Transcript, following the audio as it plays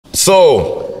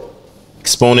So,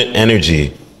 Exponent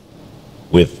Energy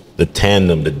with the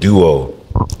tandem, the duo,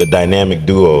 the dynamic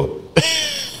duo.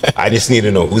 I just need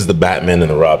to know who's the Batman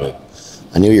and the Robin.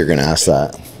 I knew you were going to ask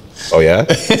that. Oh, yeah?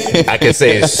 I could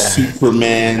say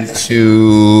Superman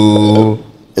to...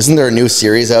 Isn't there a new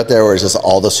series out there where it's just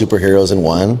all the superheroes in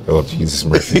one? Oh, Jesus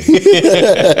mercy.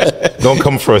 Don't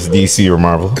come for us, DC or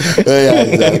Marvel. Yeah,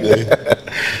 exactly.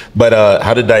 But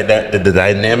how did the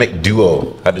dynamic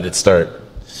duo, how did it start?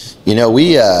 You know,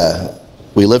 we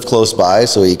lived close by,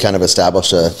 so we kind of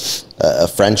established a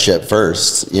friendship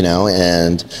first, you know,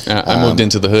 and... I moved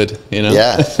into the hood, you know?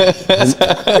 Yeah.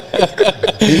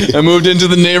 I moved into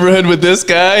the neighborhood with this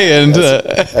guy and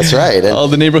that's right. And all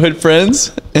the neighborhood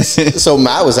friends. so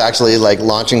Matt was actually like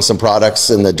launching some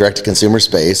products in the direct-to-consumer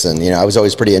space, and, you know, I was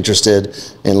always pretty interested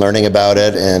in learning about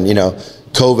it, and, you know,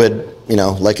 COVID, you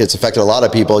know, like it's affected a lot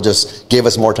of people, just gave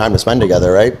us more time to spend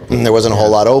together, right? And there wasn't a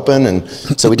whole lot open, and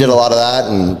so we did a lot of that,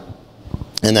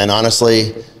 and then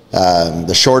honestly,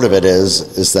 the short of it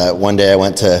is that one day I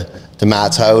went to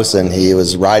Matt's house and he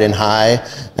was riding high,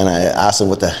 and I asked him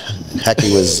what the heck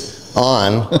he was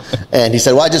on, and he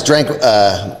said, well, I just drank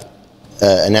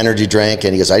an energy drink,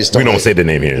 and he goes, I just don't... We don't say the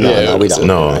name here. No, we don't.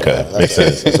 No, okay. Makes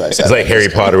sense. It's like Harry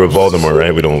Potter with Voldemort,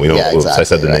 right? We don't, yeah, exactly, oops, I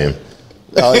said the name.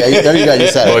 Oh, yeah, there you go, you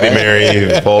said it. Bloody Mary,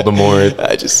 Voldemort.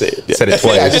 I just say it. Yeah. Said it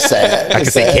twice. Yeah, just say it. I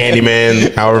could say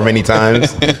Candyman however many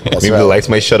times. Maybe the lights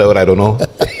might shut out, I don't know.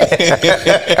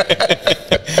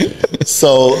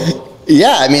 So,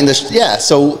 yeah, I mean,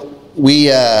 so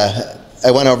we, I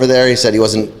went over there, he said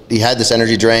he had this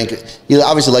energy drink. He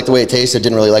obviously liked the way it tasted,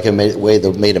 didn't really like the way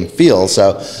that made him feel.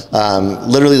 So,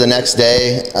 literally the next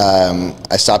day,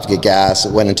 I stopped to get gas,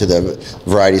 went into the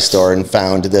variety store and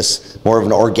found this more of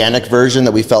an organic version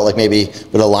that we felt like maybe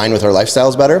would align with our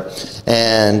lifestyles better.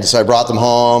 And so I brought them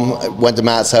home, I went to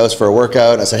Matt's house for a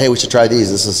workout, and I said, hey, we should try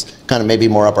these. This is kind of maybe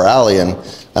more up our alley. And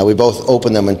we both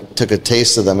opened them and took a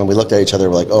taste of them, and we looked at each other,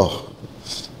 we're like, oh.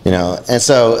 You know, and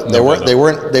so they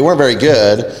weren't very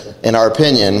good in our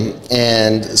opinion,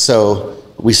 and so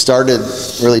we started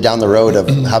really down the road of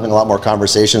having a lot more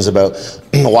conversations about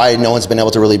why no one's been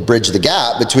able to really bridge the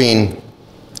gap between,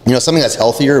 you know, something that's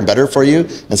healthier and better for you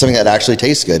and something that actually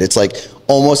tastes good. It's like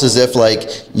almost as if like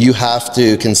you have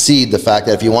to concede the fact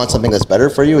that if you want something that's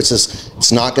better for you,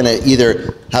 it's not going to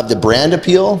either have the brand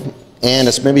appeal and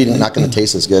it's maybe not going to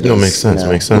taste as good. No, makes sense. You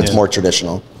know, makes sense. It's more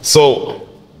traditional. So.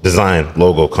 Design,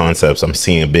 logo, concepts. I'm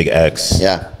seeing a big X.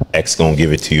 Yeah. X gonna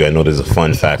give it to you. I know there's a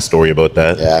fun fact story about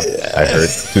that. Yeah. I heard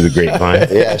through the grapevine.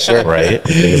 Yeah, sure. Right?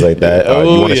 Things like that.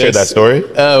 You want to share that story?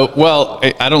 Well,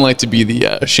 I don't like to be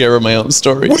the sharer of my own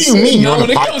stories. What do you mean? You're on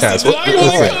a podcast.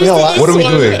 You know what are we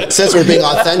doing? Since we're being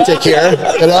authentic here,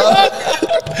 you know?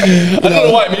 I don't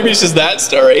know why. Maybe it's just that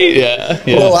story. Yeah.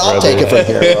 Well, I'll take it from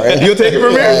here. Right? You'll take it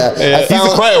from here? Yeah. He's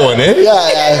the quiet one, eh?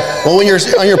 Yeah. Well, when you're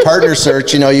on your partner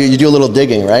search, you know, you do a little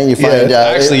digging, right? And you find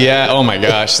actually, yeah. Oh my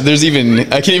gosh. There's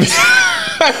even I can't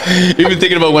even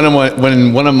thinking about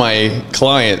when one of my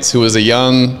clients who was a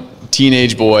young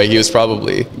teenage boy, he was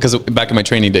probably because back in my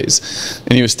training days,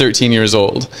 and he was 13 years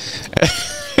old.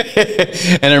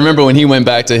 And I remember when he went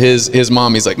back to his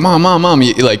mom, he's like, mom,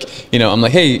 like, you know, I'm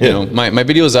like, hey, you know, my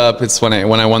video's up. It's when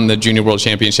I won the junior world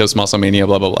championships, Muscle Mania,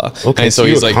 blah, blah, blah. Okay, and so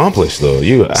he's accomplished though.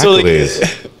 You accolades.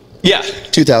 So yeah.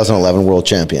 2011 world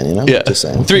champion, you know? Yeah. Just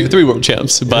saying. Three world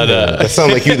champs. But that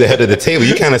sounds like you're the head of the table.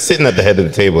 You're kind of sitting at the head of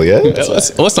the table, yeah?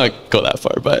 Let's not go that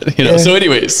far, but you know. So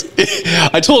anyways,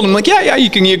 I told him like, yeah, you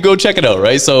can go check it out,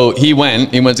 right? So he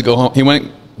went to go home. He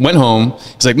went home.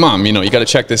 He's like, Mom, you know, you got to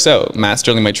check this out. Matt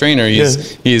Stirling, my trainer,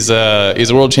 he's a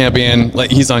world champion. Like,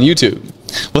 he's on YouTube.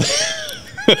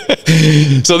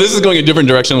 So this is going a different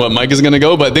direction than what Mike is going to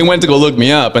go. But they went to go look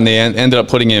me up, and they ended up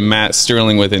putting in Matt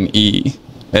Stirling with an E,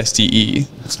 S-T-E.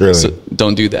 Stirling. So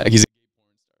don't do that.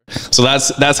 So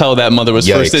that's how that mother was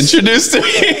first introduced to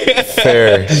me.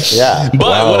 Fair. Yeah.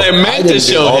 But what I meant to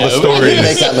show all the stories. I didn't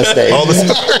make that mistake. All the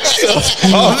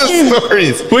stories. All the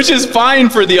stories. Which is fine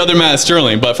for the other Matt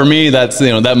Stirling, but for me, that's, you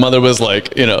know, that mother was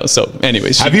like, you know, so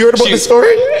anyways. Have you heard about the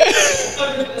story?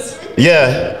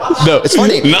 Yeah. No, it's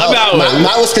funny. Not that one.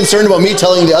 Matt was concerned about me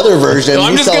telling the other version. No,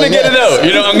 I'm just going to get it out.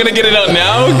 You know, I'm going to get it out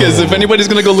now because if anybody's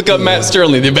going to go look up Matt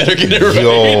Stirling, they better get it right.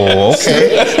 Yo,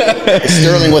 okay.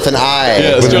 Stirling with an I.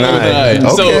 Yeah, Stirling with an I. Okay.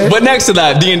 So, but next to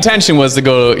that, the intention was to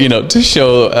go, you know, to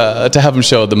show, to have him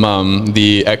show the mom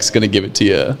the X going to give it to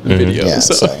you video. Yeah,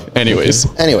 so, anyways,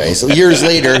 years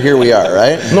later, here we are,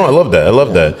 right? No, I love that. I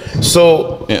love that.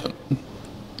 So, yeah,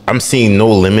 I'm seeing no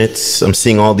limits. I'm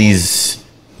seeing all these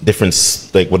different,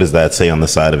 like, what does that say on the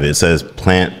side of it? It says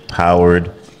plant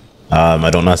powered I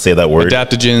don't not say that word.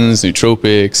 Adaptogens,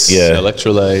 nootropics, Yeah.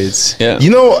 electrolytes. Yeah.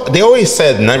 You know, they always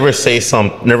said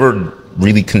never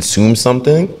really consume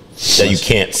something that you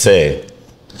can't say.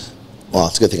 Well,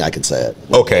 it's a good thing I can say it.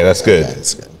 Okay, that's good. Yeah,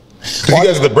 it's good. Because you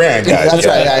guys are the brand guys. That's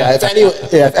right.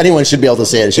 If anyone should be able to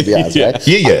say it, it should be us, right?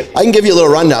 Yeah. I can give you a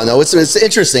little rundown though. It's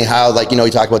interesting how, like, you know,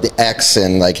 you talk about the X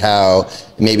and like how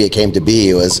maybe it came to be.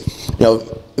 It was, you know,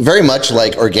 very much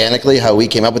like organically how we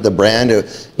came up with the brand.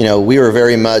 You know, we were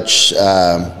very much, you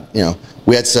know,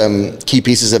 we had some key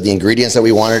pieces of the ingredients that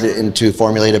we wanted into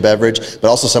formulate a beverage, but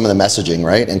also some of the messaging,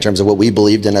 right, in terms of what we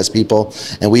believed in as people.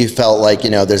 And we felt like, you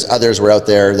know, there's others were out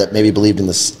there that maybe believed in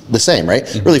the same, right?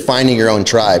 Mm-hmm. Really finding your own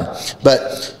tribe.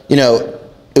 But, you know,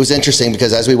 it was interesting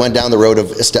because as we went down the road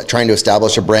of trying to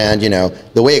establish a brand, you know,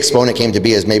 the way Exponent came to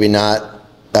be is maybe not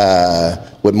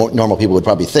what normal people would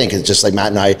probably think. It's just like Matt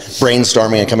and I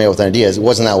brainstorming and coming up with ideas. It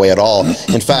wasn't that way at all.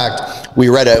 In fact, we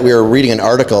were reading an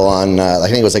article on I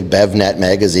think it was like BevNet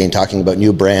magazine talking about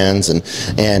new brands, and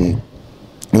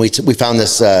we found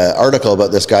this article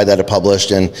about this guy that had published,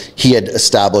 and he had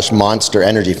established Monster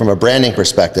Energy from a branding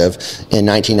perspective in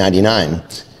 1999.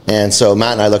 And so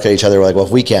Matt and I look at each other, we're like, well,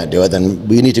 if we can't do it, then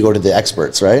we need to go to the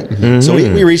experts, right? Mm-hmm. So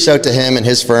we reached out to him and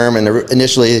his firm, and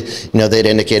initially, you know, they'd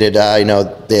indicated, you know,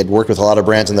 they had worked with a lot of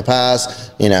brands in the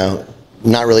past, you know,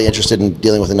 not really interested in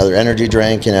dealing with another energy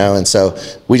drink, you know, and so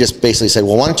we just basically said,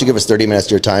 well, why don't you give us 30 minutes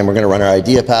of your time? We're going to run our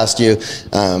idea past you.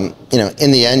 You know,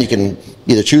 in the end, you can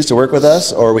either choose to work with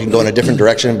us or we can go in a different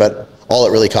direction, but all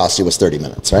it really cost you was 30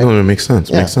 minutes, right? Oh, it makes sense.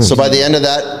 Yeah. Makes sense. So by the end of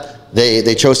that,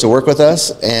 they chose to work with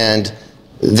us, and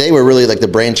they were really like the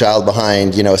brainchild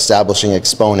behind, you know, establishing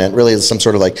Exponent. Really, some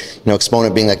sort of like, you know,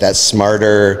 Exponent being like that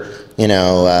smarter, you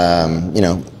know,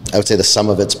 I would say the sum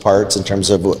of its parts in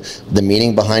terms of the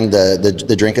meaning behind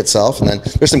the drink itself. And then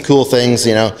there's some cool things,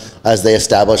 you know, as they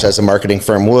establish as a marketing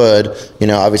firm would. You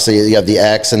know, obviously you have the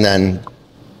X, and then,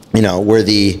 you know, where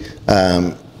the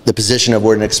position of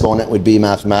what an exponent would be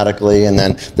mathematically, and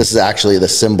then this is actually the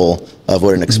symbol of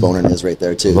what an exponent is right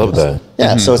there too. Love that.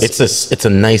 Yeah, so it's a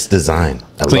nice design.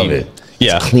 I Clean. love it.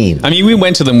 Yeah, it's clean. I mean, we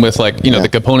went to them with like, you know, the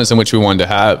components in which we wanted to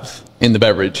have in the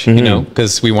beverage, you know,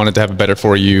 because we wanted to have a better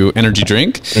for you energy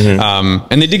drink. And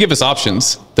they did give us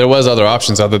options. There was other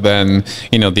options other than,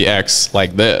 you know, the X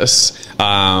like this.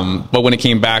 But when it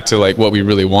came back to like what we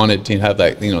really wanted to have,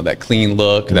 that, you know, that clean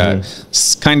look, that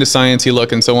kind of sciencey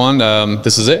look and so on,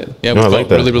 this is it. Yeah, we felt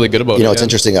really, really good about it. You know, it's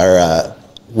interesting. Our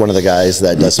one of the guys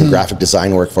that does some graphic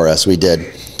design work for us, we did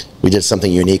something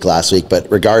unique last week, but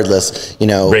regardless, you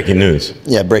know, breaking news.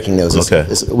 Yeah, breaking news. Okay,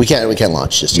 we can't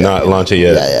launch just yet. Not launch it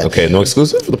yet. Yeah. Okay, no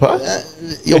exclusive for the pod.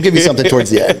 You'll give you something towards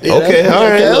the end. Okay, all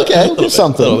right. Okay,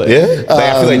 something. Yeah,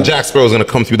 I feel like Jack Sparrow's gonna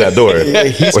come through that door,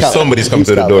 or somebody's coming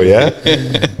through the door. Yeah,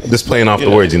 just playing off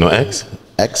the words, you know,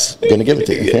 X, gonna give it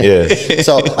to you. Yeah.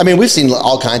 So, I mean, we've seen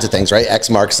all kinds of things, right? X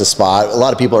marks the spot. A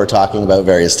lot of people are talking about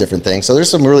various different things. So there's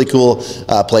some really cool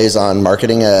plays on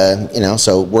marketing, you know,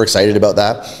 so we're excited about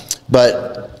that.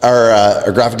 But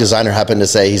our graphic designer happened to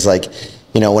say, he's like,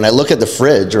 you know, when I look at the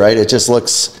fridge, right, it just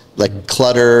looks like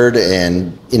cluttered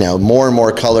and, you know, more and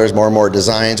more colors, more and more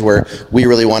designs, where we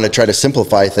really want to try to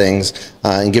simplify things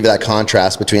and give that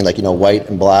contrast between, like, you know, white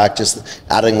and black, just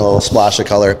adding a little splash of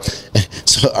color.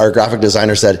 So our graphic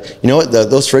designer said, you know what,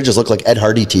 those fridges look like Ed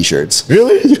Hardy t-shirts.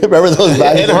 Really? Remember those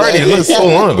back Ed Hardy, it was so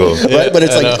long ago. Right? But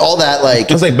it's like all that,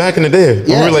 like, it was like back in the day.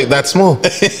 Yeah. We were like that small.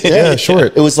 Yeah,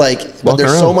 short. It was like, but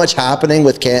there's so much happening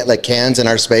with cans in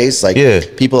our space. Like,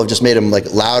 people have just made them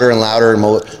like louder and louder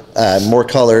and more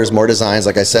colors, more designs,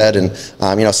 like I said, and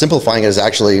you know, simplifying it is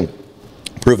actually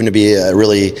proven to be a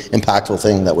really impactful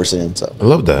thing that we're seeing. So I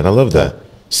love that. I love that.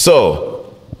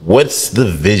 So what's the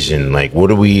vision? Like, what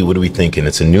are we thinking?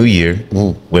 It's a new year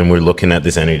when we're looking at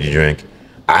this energy drink.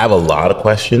 I have a lot of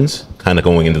questions kind of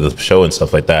going into the show and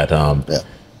stuff like that.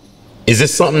 Is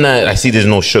this something that I see there's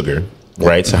no sugar,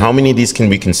 right? So how many of these can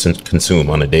we consume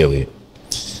on a daily?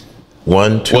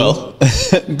 1, 2? Well,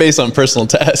 based on personal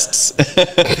tests. I feel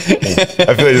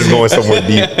like this is going somewhere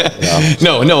deep.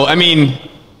 No, I mean,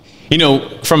 you know,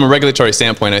 from a regulatory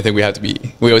standpoint, I think we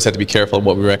always have to be careful of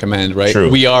what we recommend, right?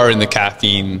 True. We are in the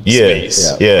caffeine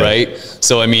space, right?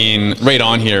 So, I mean, right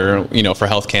on here, you know, for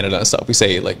Health Canada and stuff, we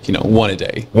say like, you know, one a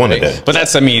day. One a day. But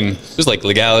that's, I mean, there's like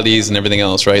legalities and everything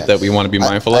else, right, that we want to be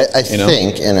mindful of. I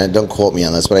think, and don't quote me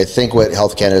on this, but I think what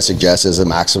Health Canada suggests is a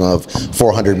maximum of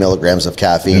 400 milligrams of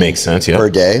caffeine Makes sense, per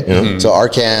day. So our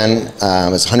can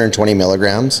is 120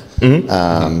 milligrams.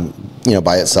 You know,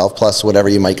 by itself, plus whatever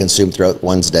you might consume throughout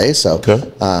one's day. So,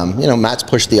 you know, Matt's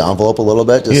pushed the envelope a little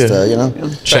bit, just you know,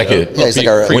 check it. Yeah, he's like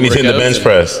our, when he's in the bench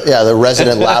press. Yeah, the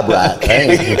resident lab rat.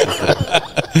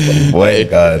 My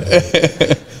God.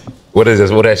 What is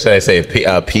this? What should I say?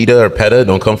 PETA or PETA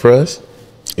don't come for us.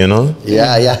 You know?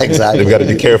 Yeah, exactly. We've got to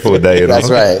be careful with that, you know? That's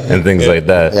right. And things like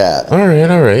that. Yeah.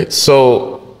 All right.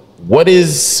 So what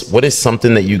is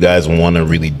something that you guys want to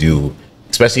really do,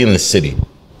 especially in the city,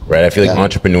 right? I feel like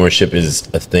entrepreneurship is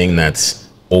a thing that's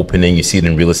opening. You see it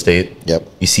in real estate. Yep.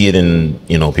 You see it in,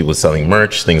 you know, people selling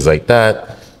merch, things like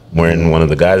that. Wearing one of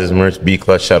the guys' merch, B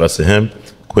Clutch, shout outs to him,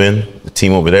 Quinn, the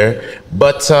team over there.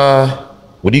 But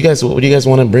what do you guys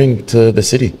want to bring to the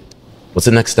city? What's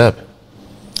the next step?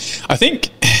 I think,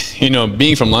 you know,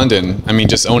 being from London, I mean,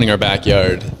 just owning our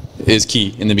backyard is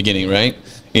key in the beginning, right?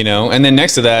 You know, and then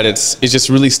next to that, it's just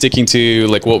really sticking to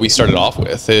like what we started off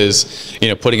with is, you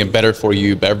know, putting a better for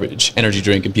you beverage, energy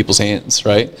drink in people's hands,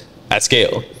 right? At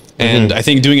scale. And I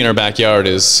think doing it in our backyard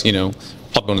is, you know,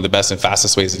 probably one of the best and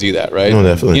fastest ways to do that, right? Oh,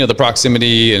 definitely. You know, the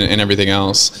proximity and everything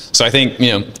else. So I think, you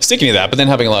know, sticking to that, but then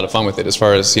having a lot of fun with it as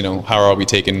far as, you know, how are we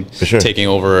taking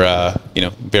over, you know,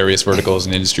 various verticals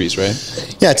and industries,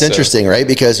 right? Yeah, it's interesting, right?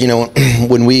 Because, you know,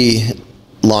 when we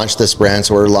launched this brand,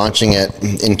 so we're launching it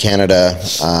in Canada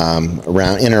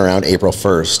around April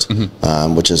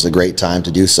 1st, which is a great time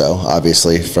to do so,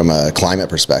 obviously, from a climate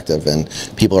perspective. And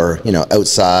people are, you know,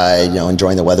 outside, you know,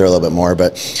 enjoying the weather a little bit more,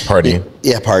 but partying.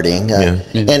 Yeah, partying.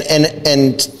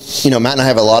 And you know, Matt and I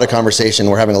have a lot of conversation.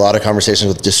 We're having a lot of conversations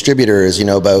with distributors, you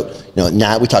know, about, you know,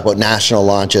 now we talk about national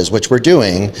launches, which we're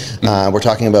doing. We're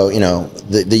talking about, you know,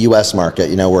 the U.S.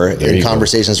 market. You know, we're in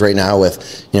conversations right now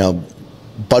with, you know,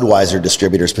 Budweiser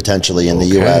distributors potentially in the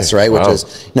U.S., right? Which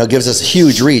is, you know, gives us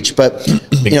huge reach. But,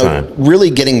 you know,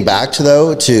 really getting back to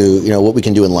you know, what we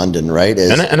can do in London, right?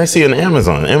 Is, and I see an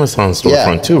Amazon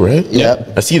storefront too, right? Yeah.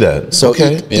 I see that. So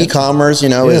e-commerce, you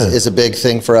know, is a big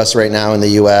thing for us right now in the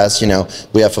U.S. You know,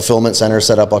 we have fulfillment centers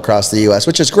set up across the U.S.,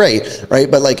 which is great, right?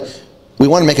 But like, we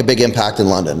want to make a big impact in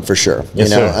London for sure. Yes,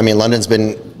 you know, sir. I mean, London's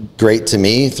been great to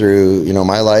me through, you know,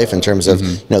 my life in terms of,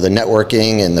 you know, the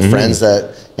networking and the friends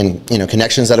that, and, you know,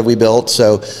 connections that we built.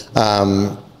 So,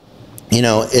 you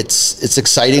know, it's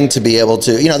exciting to be able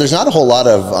to, you know, there's not a whole lot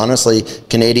of, honestly,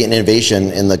 Canadian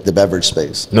innovation in like the beverage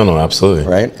space. No, absolutely.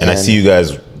 Right. And I see you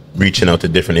guys reaching out to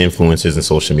different influencers in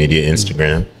social media,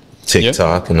 Instagram,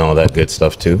 TikTok, and all that good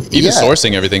stuff too. Even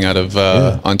sourcing everything out of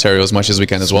Ontario as much as we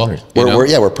can as well.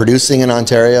 We're producing in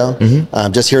Ontario,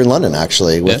 just here in London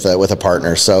actually with a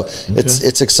partner. So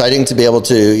it's exciting to be able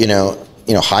to, you know,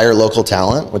 hire local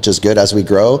talent, which is good as we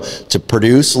grow, to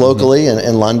produce locally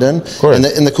in London.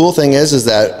 And the cool thing is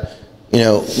that, you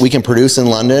know, we can produce in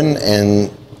London, and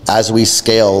as we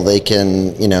scale, they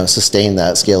can, you know, sustain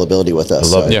that scalability with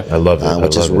us. I love it.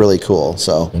 Which is really cool.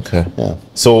 So,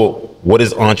 So what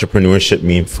does entrepreneurship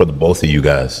mean for the both of you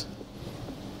guys?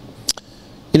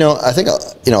 You know, I think,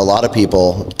 you know, a lot of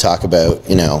people talk about,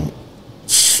 you know,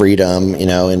 freedom, you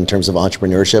know, in terms of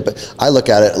entrepreneurship. I look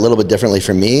at it a little bit differently.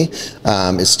 For me,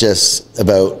 it's just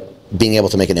about being able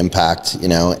to make an impact, you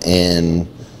know, in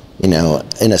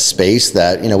a space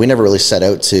that, you know, we never really set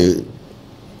out to,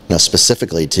 you know,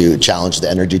 specifically to challenge the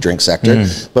energy drink sector.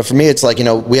 But for me, it's like, you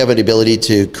know, we have an ability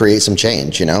to create some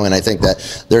change, you know, and I think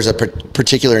that there's a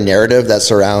particular narrative that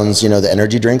surrounds, you know, the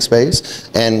energy drink space,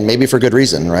 and maybe for good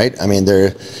reason, right? I mean,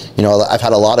 you know, I've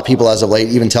had a lot of people as of late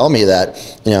even tell me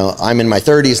that, you know, I'm in my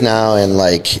 30s now, and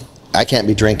like, I can't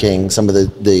be drinking some of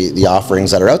the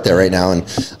offerings that are out there right now. And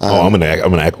I'm gonna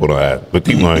echo that, but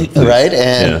keep going. Right,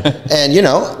 and you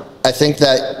know, I think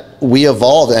that we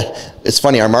evolved. It's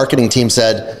funny, our marketing team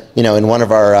said, you know, in one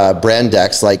of our brand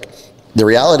decks, like, the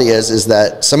reality is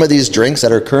that some of these drinks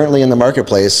that are currently in the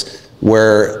marketplace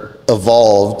were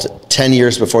evolved 10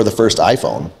 years before the first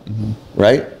iPhone,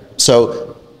 right?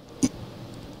 So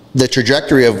the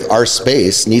trajectory of our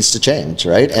space needs to change,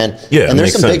 right? And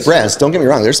there's some big brands. Don't get me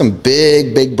wrong. There's some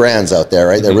big brands out there,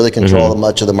 right? That really control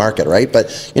much of the market, right?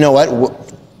 But you know what?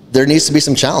 There needs to be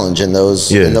some challenge in those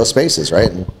spaces,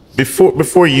 right?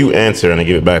 Before you answer, and I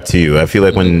give it back to you, I feel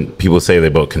like when people say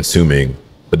they're about consuming,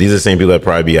 but these are the same people that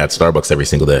probably be at Starbucks every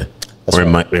single day, or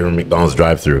in McDonald's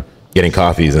drive-through, getting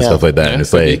coffees and stuff like that. And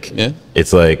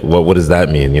it's like, what does that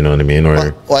mean? You know what I mean?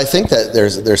 Or well, I think that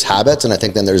there's habits, and I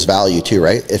think then there's value too,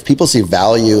 right? If people see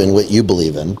value in what you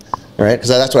believe in, right? Because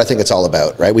that's what I think it's all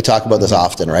about, right? We talk about this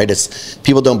often, right? It's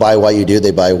people don't buy what you do,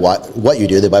 they buy what you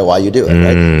do, they buy why you do it,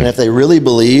 right? And if they really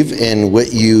believe in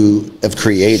what you have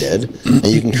created, and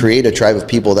you can create a tribe of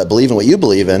people that believe in what you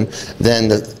believe in, then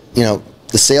the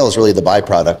sale is really the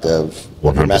byproduct of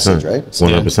your message, right?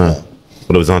 100%.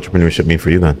 What does entrepreneurship mean for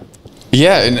you then?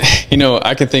 Yeah, and you know,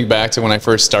 I can think back to when I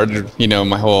first started, you know,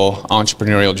 my whole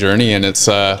entrepreneurial journey, and it's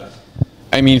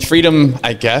I mean, freedom,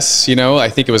 I guess, you know, I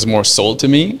think it was more sold to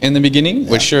me in the beginning,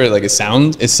 which sure, like it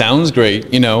sounds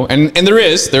great, you know, and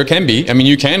there can be, I mean,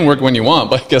 you can work when you want,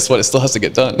 but guess what? It still has to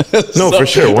get done. No, for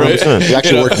sure. 100%. Right? You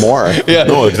actually work more. Yeah.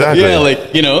 No, exactly. Yeah.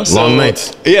 Like, you know, long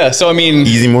nights. Yeah. So, I mean,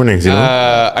 easy mornings, you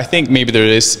know? I think maybe there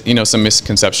is, you know, some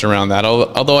misconception around that.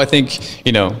 Although I think,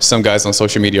 you know, some guys on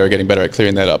social media are getting better at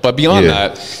clearing that up. But beyond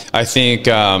that, I think,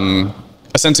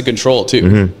 a sense of control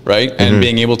too, right? And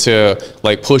being able to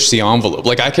like push the envelope.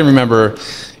 Like I can remember,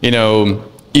 you know,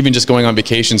 even just going on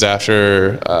vacations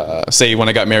after, say when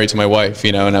I got married to my wife,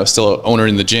 you know, and I was still an owner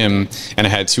in the gym and I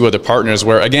had 2 other partners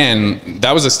where again,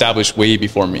 that was established way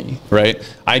before me, right?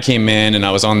 I came in and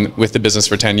I was on with the business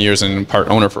for 10 years and part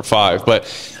owner for 5,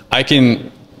 but I can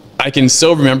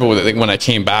still remember when I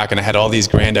came back and I had all these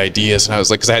grand ideas and I was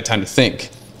like, cause I had time to think.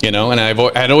 You know, and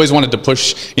I'd always wanted to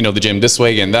push, you know, the gym this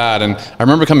way and that. And I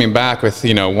remember coming back with,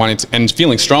 you know, wanting to, and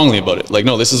feeling strongly about it. Like,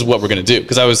 no, this is what we're going to do.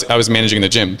 Because I was managing the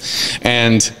gym.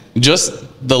 And just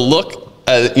the look,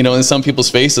 you know, in some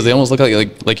people's faces, they almost look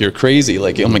like you're crazy.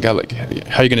 Like, oh my God, like,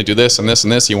 how are you going to do this and this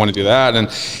and this? You want to do that.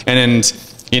 And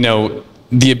you know,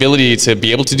 the ability to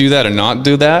be able to do that or not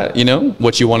do that, you know,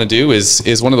 what you want to do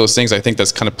is one of those things I think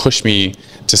that's kind of pushed me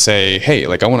to say, hey,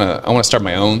 like I want to start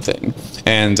my own thing.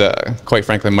 And quite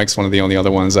frankly, Mike's one of the only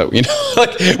other ones that, you know,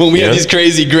 like when we have these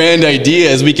crazy grand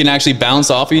ideas, we can actually bounce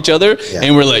off each other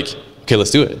and we're like, okay,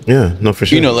 let's do it. Yeah, no, for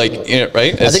sure. You know, like,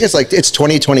 right? I think it's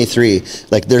 2023.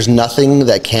 Like, there's nothing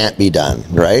that can't be done,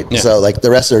 right? Yeah. So, like, the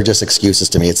rest are just excuses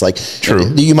to me. It's like,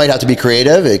 true. You might have to be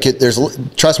creative.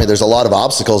 Trust me, there's a lot of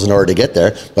obstacles in order to get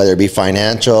there, whether it be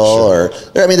financial or,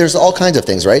 I mean, there's all kinds of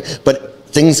things, right? But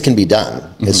things can be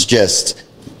done. It's just,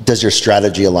 does your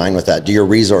strategy align with that? Do your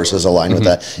resources align with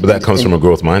that? But that comes from a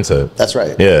growth mindset. That's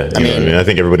right. Yeah. I mean, I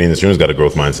think everybody in this room has got a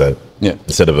growth mindset. Yeah.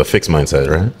 Instead of a fixed mindset,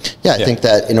 right? Yeah, I think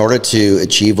that in order to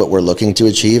achieve what we're looking to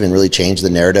achieve and really change the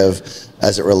narrative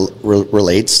as it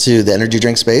relates to the energy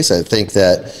drink space, I think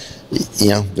that, you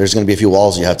know, there's going to be a few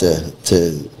walls you have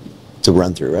to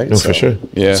run through, right? No, for sure.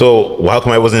 Yeah. So how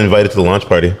come I wasn't invited to the launch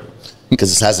party? Because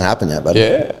this hasn't happened yet, buddy.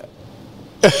 Yeah.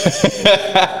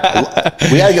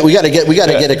 we gotta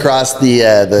get across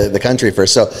the country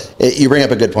first. So you bring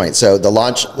up a good point. So the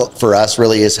launch for us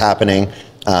really is happening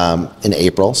in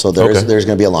April. So there's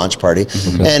going to be a launch party.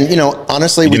 And you know,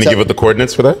 honestly, you gonna give it the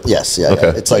coordinates for that? Yes. Yeah. Okay.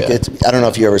 Yeah. It's like I don't know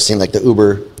if you ever seen like the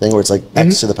Uber thing where it's like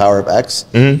X to the power of X.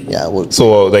 Yeah. Well,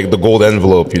 So like the gold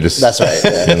envelope, you just. that's right.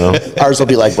 Yeah. You know? Ours will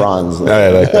be like bronze. I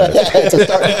like that.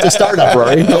 It's a startup,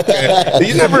 Rory.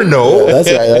 You never know.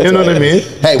 That's right. That's you know right. what I mean?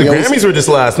 Hey, the we always- Grammys were just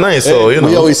last night, so you know.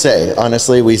 We always say,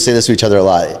 honestly, we say this to each other a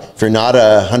lot. If you're not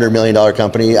a $100 million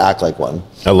company, act like one.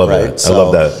 I love right? that. I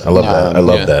love that. I love that. I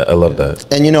love that. I love that.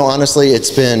 And you know, honestly,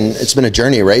 it's been a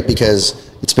journey, right? Because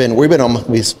we had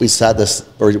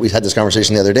this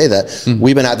conversation the other day that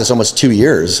we've been at this almost 2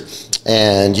 years,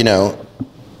 and you know,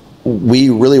 we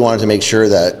really wanted to make sure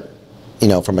that, you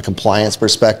know, from a compliance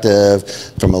perspective,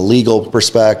 from a legal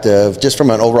perspective, just from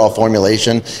an overall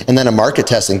formulation, and then a market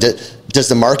testing. Does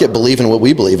the market believe in what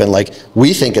we believe in? Like,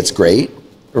 we think it's great,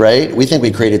 right? We think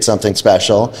we created something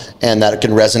special and that it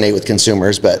can resonate with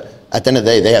consumers, but at the end of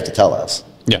the day, they have to tell us.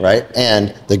 Yeah. Right.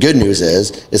 And the good news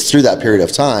is through that period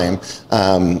of time,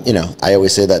 you know, I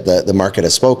always say that the market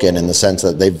has spoken in the sense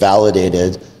that they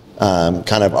validated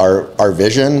kind of our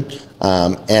vision,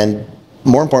 and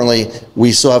more importantly,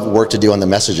 we still have work to do on the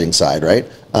messaging side, right?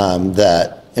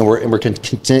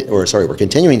 We're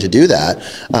continuing to do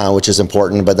that, which is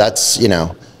important. But that's, you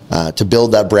know, to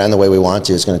build that brand the way we want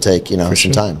to is going to take, you know,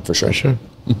 some time for sure. For sure.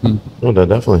 No,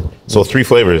 definitely. So 3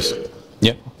 flavors.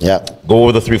 Yeah. Yeah. Go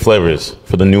over the 3 flavors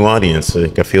for the new audience.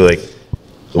 Like, I feel like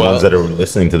the ones that are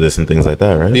listening to this and things like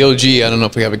that, right? The OG, I don't know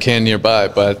if we have a can nearby,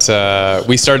 but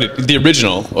we started, the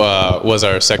original was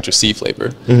our Sector C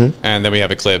flavor. And then we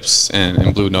have Eclipse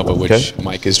and Blue Nova, which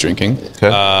Mike is drinking. Okay.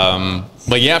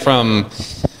 But yeah, from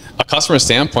a customer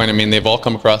standpoint, I mean, they've all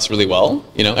come across really well.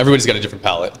 You know, everybody's got a different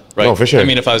palate, right? Oh, for sure. I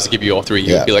mean, if I was to give you all 3,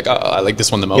 you'd be like, oh, I like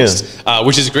this one the most,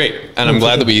 which is great. And I'm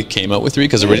glad that we came out with 3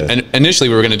 because initially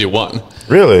we were going to do 1.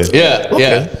 Really? Yeah,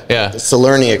 yeah. It's the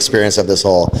learning experience of this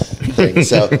whole thing.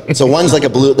 So one's like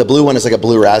the blue one is like a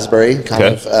blue raspberry kind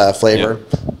of flavor.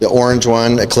 The orange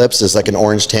one, Eclipse, is like an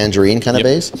orange tangerine kind of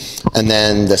base. And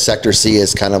then the Sector C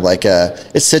is kind of like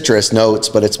it's citrus notes,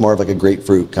 but it's more of like a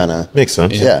grapefruit kind of. Makes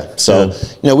sense. Yeah. So,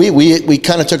 you know, we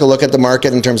kind of took a look at the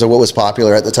market in terms of what was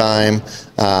popular at the time.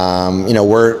 You know,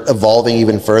 we're evolving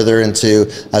even further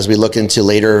as we look into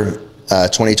later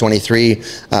 2023,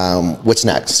 what's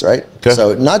next, right? Okay.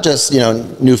 So not just, you know,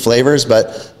 new flavors,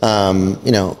 but,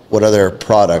 you know, what other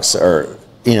products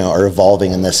are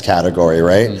evolving in this category,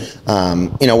 right?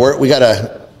 You know, we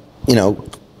gotta,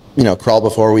 crawl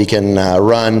before we can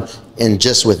run in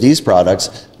just with these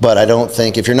products. But I don't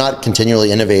think if you're not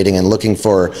continually innovating and looking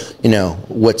for,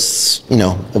 what's,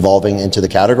 evolving into the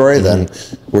category, then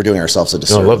we're doing ourselves a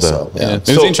disservice. I love that. So, Yeah. It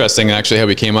was interesting actually how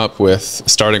we came up with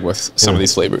starting with some of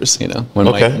these flavors,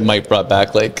 when Mike brought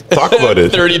back like Talk about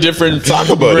it. 30 different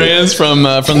brands from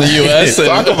the US.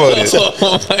 Talk about it.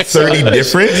 Oh 30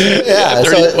 different? Yeah,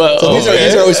 30 so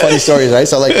these are always funny stories, right?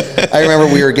 So like, I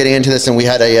remember we were getting into this and we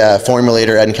had a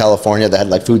formulator in California that had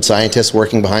like food scientists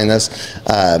working behind this,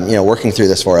 working through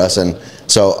this for us. And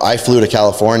so I flew to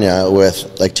California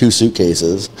with like 2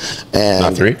 suitcases and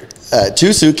Not 3?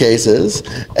 2 suitcases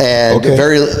and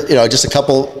very, just a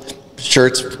couple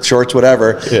shorts,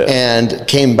 whatever, and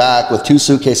came back with 2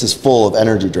 suitcases full of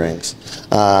energy drinks.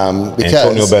 Because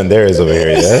Antonio Banderas over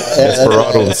here,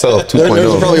 Desperado himself, 2.0.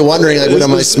 They're probably wondering, like, what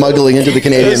am I smuggling into the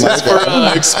Canadian market?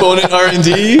 For Exponent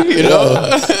R&D,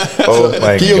 Oh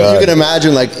my God. You can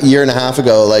imagine, like, a year and a half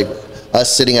ago, like,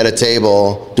 us sitting at a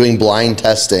table doing blind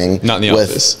testing. Not in the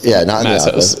office. Yeah, not in the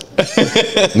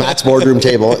office. Matt's boardroom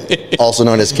table, also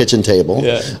known as kitchen table.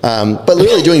 Yeah. But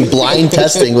literally doing blind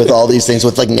testing with all these things,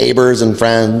 with like neighbors and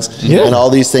friends, and all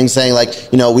these things, saying like,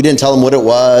 we didn't tell them what it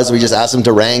was. We just asked them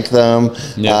to rank them.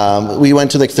 Yeah. We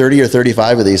went to like 30 or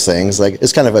 35 of these things. Like,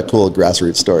 it's kind of a cool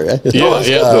grassroots story. Right?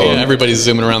 Everybody's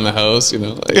zooming around the house,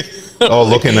 like. Oh,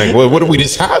 looking like, what do we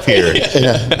just have here?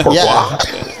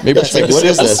 Maybe it's like, what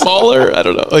is this? Smaller? I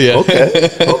don't know. Oh, yeah. Okay.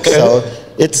 So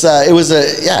it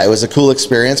was a cool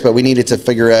experience, but we needed to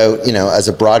figure out, as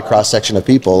a broad cross section of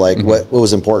people, like what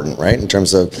was important, right, in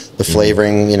terms of the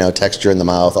flavoring, texture in the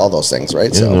mouth, all those things,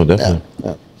 right? Yeah, no, definitely.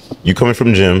 Yeah. You coming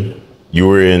from gym? You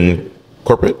were in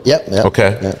corporate? Yep.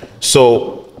 Okay. Yep.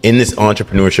 So in this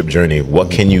entrepreneurship journey, what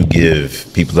can you give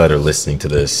people that are listening to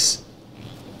this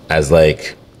as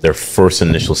like their first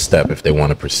initial step if they want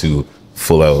to pursue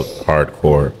full out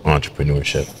hardcore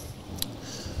entrepreneurship?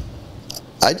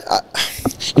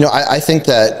 I think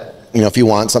that, if you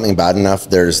want something bad enough,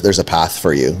 there's a path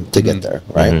for you to get there,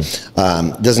 right?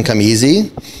 It doesn't come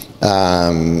easy.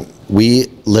 We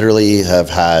literally have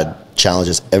had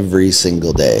challenges every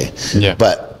single day. Yeah.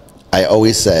 But I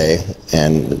always say,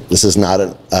 and this is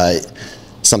not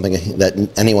something that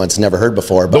anyone's never heard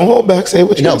before. But don't hold back. Say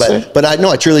what you want to say. But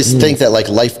I truly think that like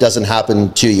life doesn't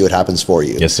happen to you; it happens for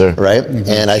you. Yes, sir. Right.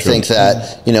 And I think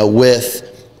that with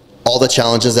all the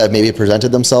challenges that maybe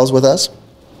presented themselves with us,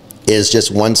 is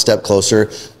just one step closer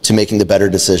to making the better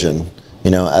decision.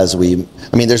 There's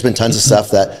been tons of stuff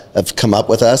that have come up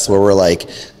with us where we're like,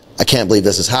 I can't believe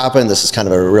this has happened. This is kind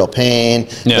of a real pain.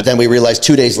 Yeah. But then we realized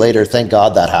 2 days later, thank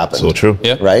God that happened. So true.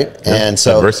 Yeah. Right. Yeah. And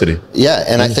so adversity. Yeah.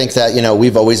 And I think that,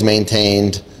 we've always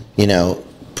maintained,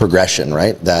 progression,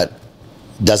 right? That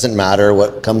doesn't matter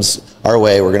what comes our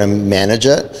way. We're going to manage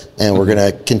it and we're going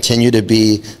to continue to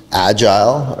be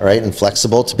agile, right? And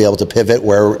flexible to be able to pivot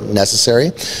where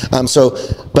necessary.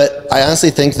 But I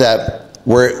honestly think that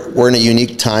we're in a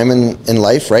unique time in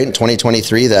life, right? In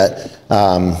 2023 that,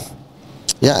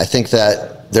 I think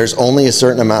that there's only a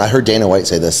certain amount. I heard Dana White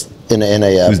say this in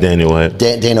a. Who's Dana White?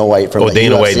 Dana White from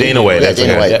Dana White. Dana White. Yeah,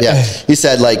 Dana White. Yeah. He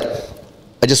said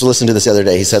I just listened to this the other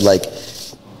day. He said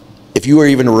if you were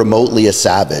even remotely a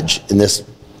savage in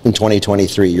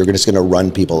 2023, you're just going to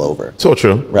run people over. So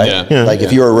true. Right. Yeah.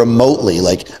 If you were remotely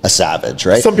like a savage,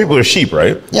 right? Some people are sheep,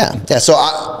 right? Yeah. Yeah. So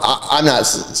I'm not.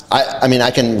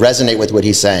 I can resonate with what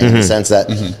he's saying in the sense that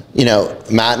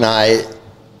Matt and I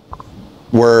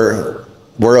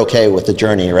we're okay with the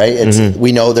journey, right?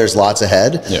 We know there's lots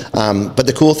ahead. Yeah. But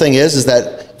the cool thing is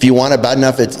that if you want it bad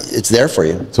enough, it's there for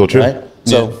you. So true. Right?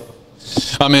 So,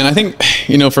 I think,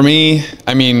 for me,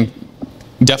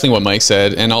 definitely what Mike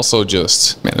said, and also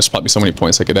just, there's probably so many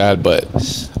points I could add, but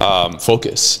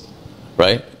focus,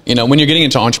 right? When you're getting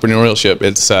into entrepreneurship,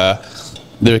 it's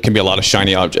there can be a lot of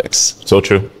shiny objects. So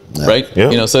true. Right?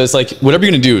 Yeah. So it's like, whatever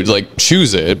you're going to do, like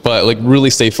choose it, but like really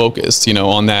stay focused,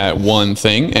 on that one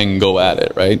thing and go at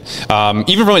it. Right.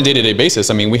 Even from a day-to-day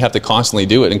basis, we have to constantly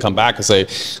do it and come back and say,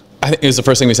 I think it was the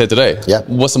first thing we said today. Yeah.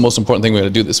 What's the most important thing we got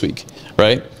to do this week?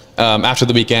 Right. After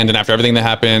the weekend and after everything that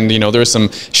happened, there was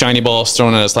some shiny balls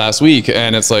thrown at us last week,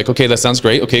 and it's like, okay, that sounds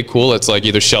great. Okay, cool. Let's like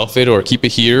either shelf it or keep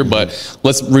it here, but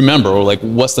let's remember, like,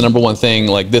 what's the number one thing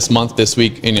like this month, this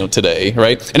week, today,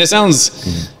 right? And it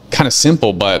sounds kind of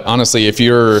simple, but honestly, if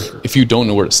you don't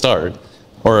know where to start,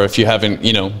 or if you haven't,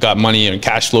 got money and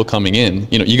cash flow coming in,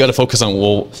 you got to focus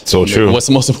on, so true. What's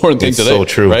the most important thing today? So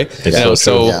true. Right? It's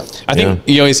so true. I think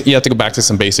you have to go back to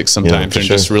some basics sometimes and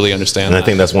just really understand. And I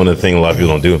think that's one of the things a lot of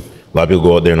people don't do. A lot of people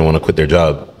go out there and want to quit their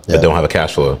job. but don't have a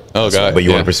cash flow. Oh god! But you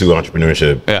want to pursue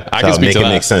entrepreneurship. Yeah, I can speak make to it that.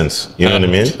 make sense. You know what I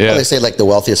mean? Yeah. Well, they say like the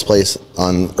wealthiest place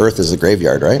on earth is the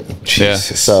graveyard, right? Yeah.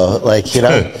 So like, you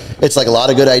know, it's like a lot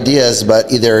of good ideas,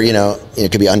 but either, you know,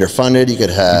 it could be underfunded. You could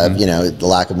have, you know, the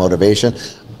lack of motivation.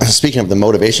 Speaking of the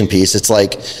motivation piece, it's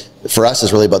like, for us,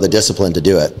 it's really about the discipline to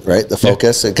do it, right? The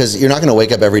focus, because you're not going to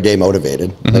wake up every day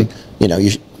motivated. Like, you know,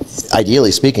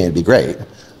 ideally speaking, it'd be great,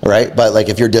 right? But like,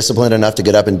 if you're disciplined enough to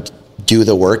get up and do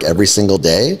the work every single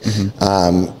day,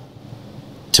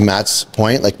 to Matt's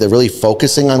point, like they're really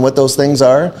focusing on what those things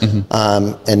are,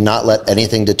 and not let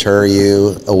anything deter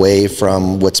you away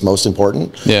from what's most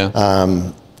important. Yeah.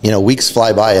 You know, weeks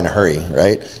fly by in a hurry,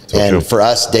 right? And for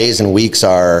us, days and weeks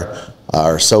are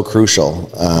so crucial.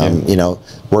 You know,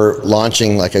 we're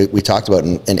launching, like we talked about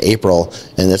in April,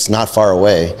 and it's not far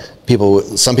away.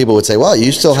 Some people would say, well,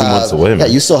 you still have, months away,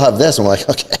 man. you still have this. And we're like,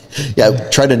 okay,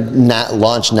 try to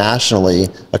launch nationally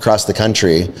across the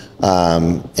country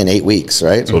in 8 weeks,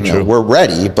 right? So true. We're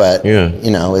ready, but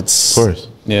you know, it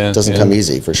doesn't come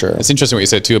easy for sure. It's interesting what you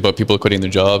said too about people quitting their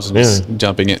jobs and just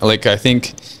jumping in. Like, I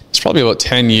think it's probably about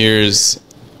 10 years,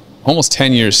 almost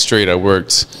 10 years straight, I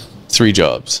worked 3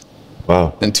 jobs.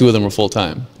 Wow. And 2 of them were full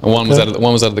time. And one was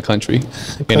out of the country.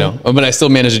 You know, but I still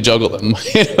managed to juggle them.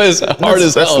 It was hard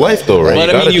as hell. That's life though, right?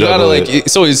 But I mean, you gotta like.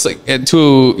 So it's like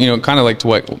to, you know, kind of like to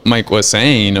what Mike was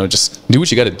saying. You know, just do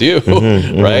what you got to do,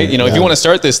 right? You know, if you want to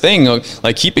start this thing,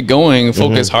 like keep it going,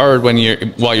 focus hard while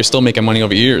you're still making money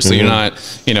over years. So you're not,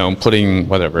 you know, putting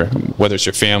whether it's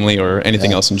your family or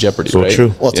anything else in jeopardy. So right?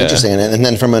 true. Well, it's interesting, and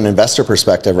then from an investor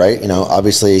perspective, right? You know,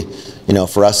 obviously, you know,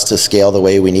 for us to scale the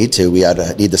way we need to, we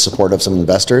need the support of some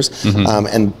investors,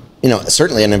 and you know,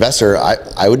 certainly an investor.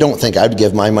 I don't think I'd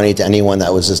give my money to anyone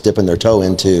that was just dipping their toe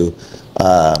into,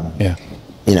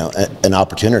 you know, an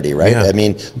opportunity, right? I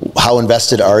mean, how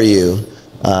invested are you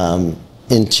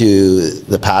into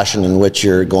the passion in which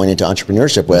you're going into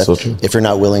entrepreneurship with, if you're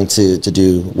not willing to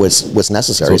do what's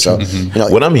necessary? So, you know,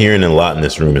 what I'm hearing a lot in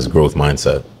this room is growth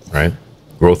mindset, right?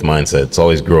 Growth mindset. It's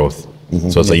always growth.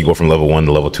 So it's like you go from level 1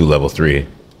 to level 2, level 3,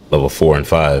 level 4 and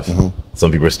 5.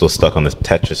 Some people are still stuck on this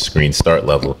Tetris screen start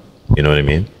level. You know what I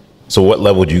mean? So what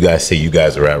level do you guys say you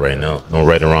guys are at right now? No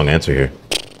right or wrong answer here.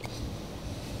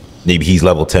 Maybe he's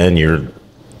level 10, you're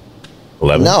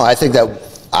 11? No, I think that,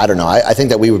 I don't know. I think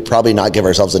that we would probably not give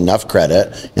ourselves enough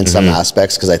credit in some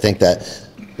aspects, because I think that,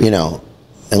 you know.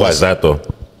 Why is that though?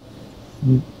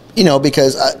 You know,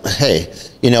 because, hey,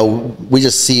 you know, we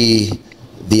just see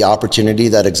the opportunity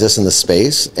that exists in the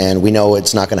space, and we know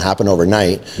it's not going to happen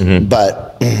overnight,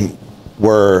 but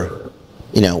we're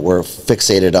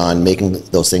fixated on making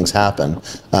those things happen.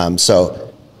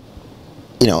 So,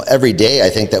 you know, every day I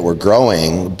think that we're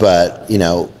growing, but you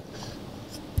know,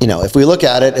 if we look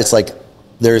at it, it's like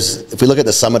if we look at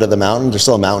the summit of the mountain, there's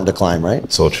still a mountain to climb,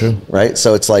 right? So true. Right.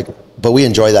 So it's like, but we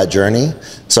enjoy that journey.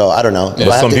 So I don't know.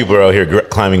 But some people are out here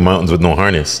climbing mountains with no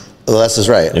harness. Well, that's just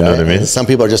right. You know what I mean? Some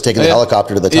people are just taking the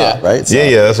helicopter to the top, right? So,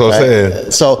 that's what I'm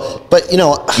saying. So, but you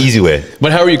know, easy way.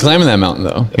 But how are you climbing that mountain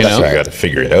though? You know? You got to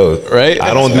figure it out, right?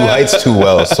 I don't do heights too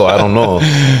well, so I don't know.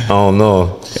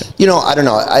 You know, I don't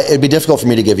know. It'd be difficult for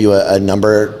me to give you a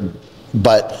number,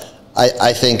 but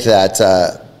I think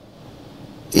that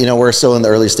you know, we're still in the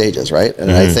early stages, right?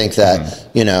 And I think that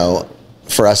you know,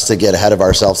 for us to get ahead of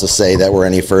ourselves to say that we're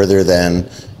any further than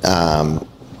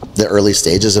the early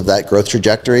stages of that growth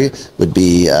trajectory would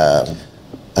be, I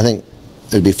think,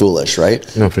 it would be foolish, right?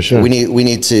 No, for sure. We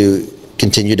need to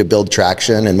continue to build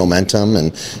traction and momentum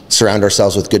and surround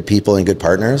ourselves with good people and good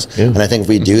partners. And I think if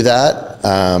we do that,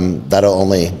 that'll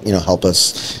only, you know, help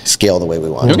us scale the way we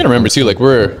want. You're gonna remember too, like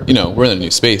we're in a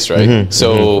new space, right?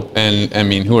 So, and I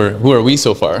mean, who are we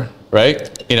so far?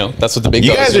 Right? You know, that's what the big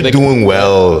You guys are doing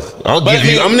well. I'm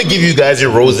going to give you guys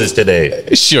your roses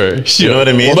today. Sure. You know what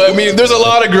I mean? But I mean, there's a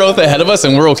lot of growth ahead of us,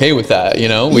 and we're okay with that. You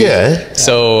know?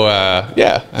 So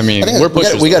I mean, we're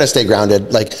pushers. We got to stay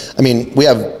grounded. Like, I mean, we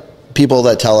have people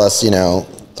that tell us, you know,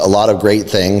 a lot of great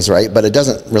things, right? But it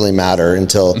doesn't really matter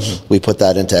until we put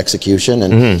that into execution,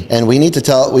 and we need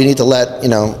to let, you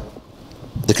know,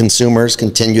 the consumers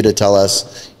continue to tell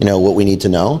us, you know, what we need to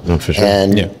know, for sure.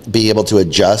 and be able to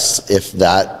adjust if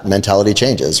that mentality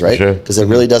changes, right? Because it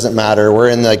really doesn't matter. We're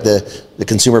in like the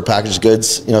consumer packaged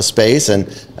goods, you know, space, and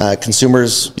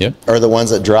consumers are the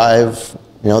ones that drive,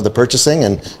 you know, the purchasing,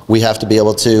 and we have to be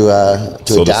able to adapt.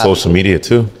 So the social media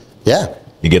too. Yeah.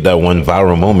 You get that one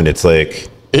viral moment. It's like,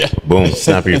 boom,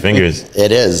 snap your fingers.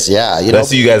 It is, yeah. You know, I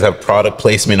see you guys have product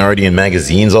placement already in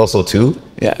magazines also too.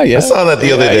 I saw that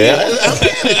the other day. I'm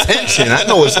paying attention. I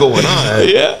know what's going on.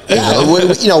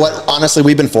 You know what? Honestly,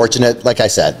 we've been fortunate. Like I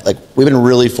said, like we've been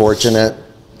really fortunate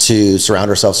to surround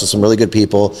ourselves with some really good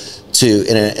people,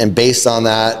 and based on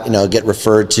that, get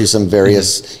referred to some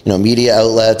various, media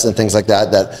outlets and things like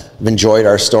that have enjoyed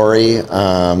our story,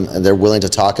 and they're willing to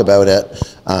talk about it.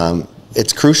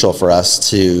 It's crucial for us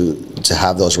to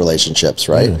have those relationships,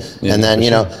 right? Yeah, and then,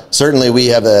 certainly we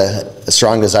have a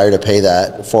strong desire to pay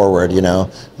that forward,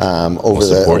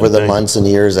 over the months and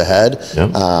years ahead.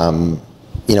 Yeah.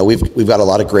 We've got a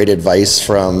lot of great advice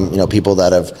from, people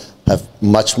that have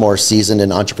much more seasoned in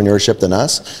entrepreneurship than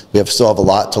us. We still have a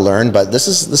lot to learn, but this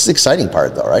is the exciting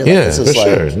part, though, right? Yeah, for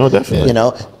sure. No, definitely.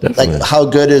 Definitely. Like, how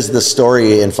good is the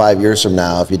story in 5 years from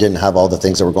now if you didn't have all the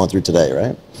things that we're going through today,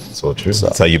 right? So true.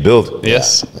 That's how you build.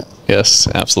 Yes. Yeah. Yes,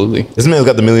 absolutely. This man's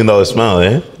got the $1 million smile,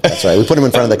 eh? That's right. We put him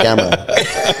in front of the camera.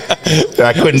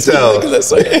 I couldn't tell. He's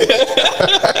excited.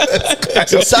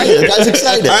 The guy's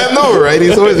excited. I know, right?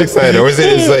 He's always excited. Or was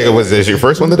this your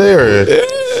first one today, or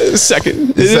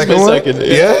second? Second one? Second.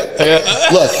 Yeah.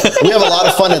 Look, we have a lot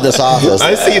of fun at this office.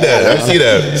 I see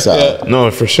that. So no,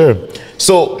 for sure.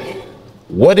 So,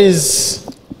 what is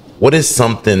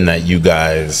something that you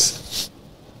guys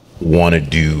want to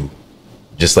do,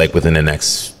 just like within the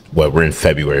next, we're in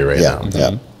February right now.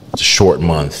 Yeah. It's a short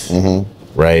month,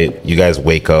 right? You guys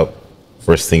wake up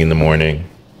first thing in the morning,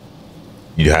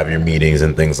 you have your meetings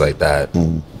and things like that.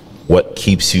 What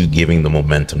keeps you giving the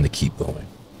momentum to keep going,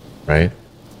 right?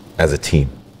 As a team.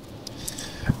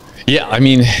 Yeah, I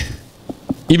mean,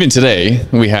 even today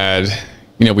we had,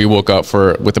 we woke up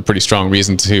with a pretty strong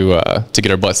reason to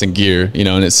get our butts in gear,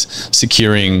 and it's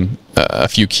securing a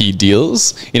few key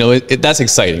deals. That's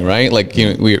exciting, right? Like,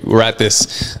 we're at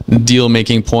this deal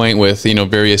making point with,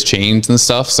 various chains and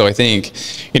stuff. So I think,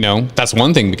 that's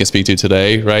one thing we can speak to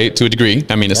today, right? To a degree.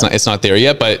 I mean, it's not there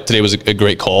yet, but today was a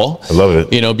great call. I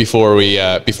love it. Before we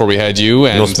had you.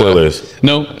 And, no spoilers.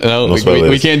 No spoilers.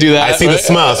 We can't do that. I see the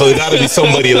smile, so it got to be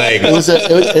somebody like.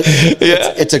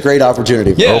 It's a great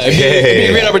opportunity. Yeah, it'd be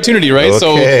a great opportunity, right?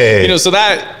 Okay. So, so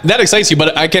that excites you,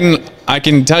 but I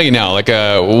can tell you now, like,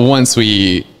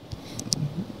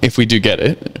 if we do get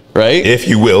it, right? If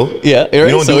you will. Yeah. Right? We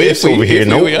don't do ifs over here.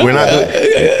 No, we're not.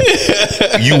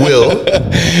 You will.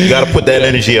 You got to put that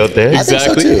energy out there.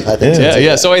 Exactly. I think so too.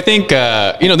 Yeah. So I think,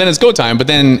 then it's go time, but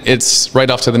then it's right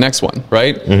off to the next one,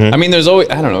 right? I mean, there's always,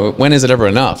 I don't know, when is it ever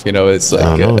enough? It's like,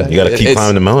 I don't know. You got to keep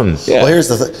climbing the mountains. Yeah. Well, here's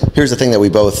the thing that we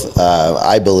both,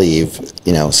 I believe,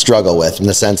 struggle with, in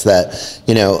the sense that,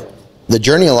 the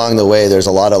journey along the way, there's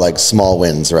a lot of like small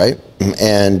wins, right?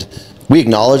 And we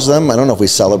acknowledge them. I don't know if we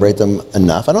celebrate them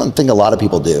enough. I don't think a lot of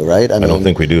people do, right? I don't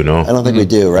think we do, no. I don't think we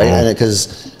do, right? And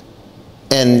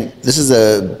this is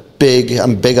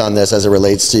I'm big on this as it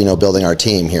relates to, building our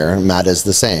team here. Matt is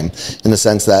the same, in the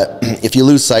sense that if you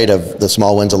lose sight of the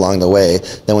small wins along the way,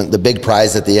 then when the big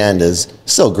prize at the end is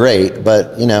still great,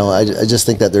 but, I just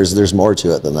think that there's more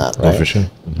to it than that, right? Oh, for sure.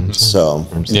 So,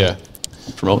 yeah.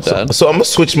 Promote that. So I'm gonna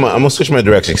switch my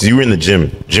direction, because you were in the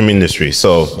gym industry.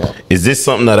 So is this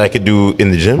something that I could do in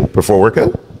the gym before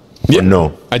workout? Yeah. Or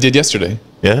no? I did yesterday.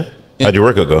 Yeah? How'd your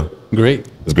workout go? Great.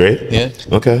 It was great? Yeah.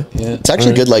 Okay. Yeah. It's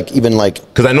actually good,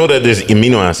 because I know that there's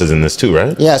amino acids in this too,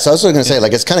 right? Yeah, so I was going to say,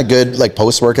 it's kind of good,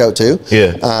 post-workout too.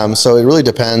 Yeah. So it really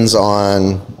depends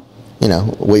on,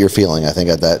 what you're feeling, I think,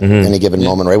 at that any given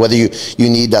moment, right? Whether you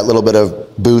need that little bit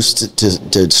of boost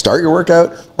to start your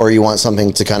workout, or you want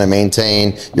something to kind of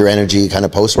maintain your energy kind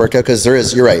of post-workout, because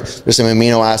you're right, there's some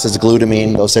amino acids,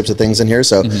 glutamine, those types of things in here,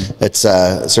 so it's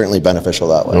certainly beneficial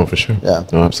that way. No, for sure. Yeah.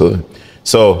 No, absolutely.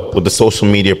 So with the social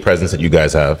media presence that you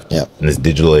guys have in this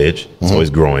digital age, it's always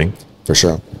growing. For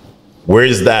sure.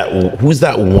 Who's that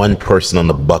one person on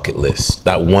the bucket list?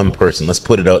 That one person, let's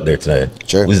put it out there today.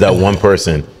 Sure. Who's that one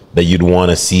person that you'd want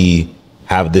to see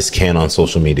have this can on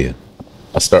social media?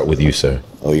 I'll start with you, sir.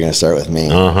 Oh, you're going to start with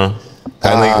me. I'm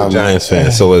a Giants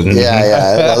fan, so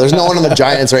yeah. Well, there's no one on the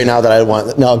Giants right now that I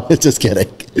want. No, I'm just kidding.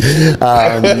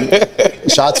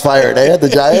 Shots fired, at the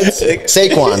Giants.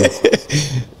 Saquon.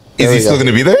 Is he still going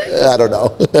to be there? I don't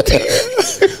know.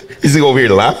 He's over here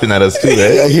laughing at us too,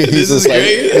 eh? This is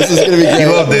great. This is going to be great.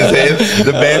 You love this, eh?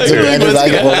 The banter.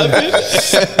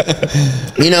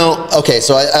 Okay,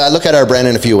 so I look at our brand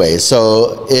in a few ways.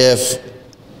 So if,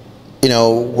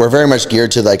 we're very much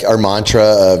geared to our mantra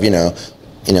of,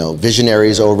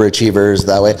 visionaries, overachievers,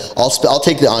 that way. I'll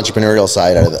take the entrepreneurial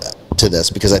side out of to this,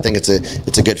 because I think it's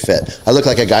a good fit. I look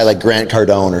like a guy like Grant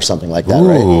Cardone or something like that,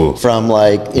 right? From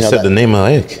you said the name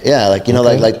I like. Yeah, like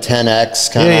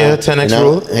 10x kind of. Yeah, 10x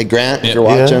rule. Hey Grant, if you're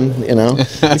watching, we can do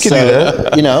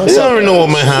that. You never know what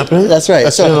might happen. That's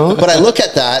right. So, but I look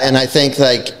at that and I think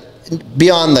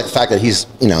beyond the fact that he's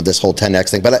this whole 10x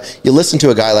thing, but you listen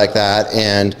to a guy like that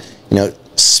and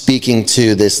speaking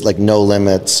to this like no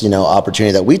limits,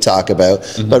 opportunity that we talk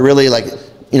about, but really like,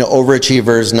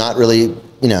 overachievers, not really,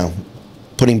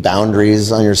 putting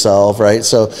boundaries on yourself, right?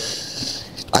 So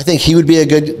I think he would be a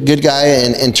good guy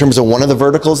in terms of one of the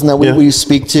verticals that we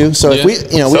speak to. So if we,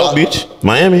 South Beach,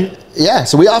 Miami. Yeah,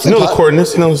 so we often the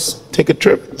coordinates, let's take a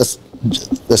trip.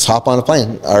 Let's hop on a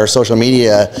plane. Our social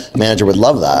media manager would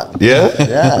love that. Yeah?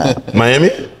 Yeah. Miami?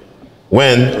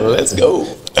 When? Let's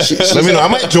go. Let me know.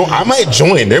 I might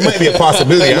join. There might be a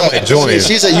possibility I might join.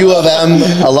 She's a U of M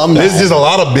alumni. There's just a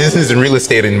lot of business and real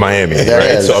estate in Miami,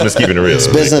 right? So I'm just keeping it real. It's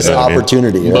business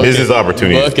opportunity. Right? Business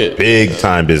opportunities. Big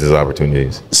time business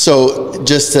opportunities. So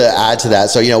just to add to that,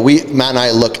 so Matt and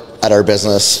I look at our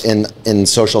business in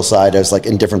social side as like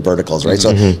in different verticals, right?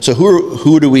 So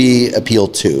who do we appeal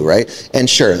to, right? And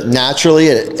sure, naturally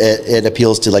it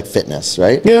appeals to like fitness,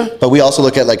 right? Yeah. But we also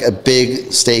look at like a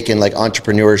big stake in like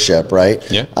entrepreneurship, right?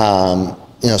 Yeah.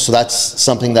 So that's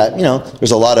something that, there's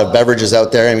a lot of beverages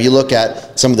out there, and you look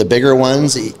at some of the bigger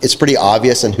ones, it's pretty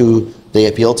obvious in who they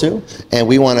appeal to, and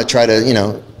we want to try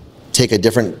to, take a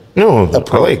different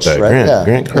approach. I like that, right?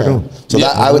 Grant Cardone. So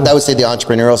that I would say the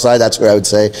entrepreneurial side. That's where I would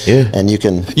say. Yeah. And you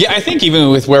can. Yeah, I think even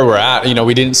with where we're at,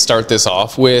 we didn't start this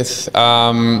off with,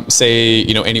 say,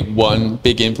 any one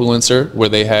big influencer where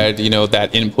they had, that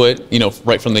input,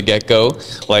 right from the get go,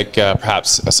 like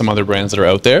perhaps some other brands that are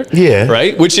out there. Yeah.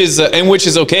 Right. Which is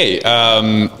okay.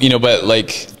 But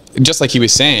like. Just like he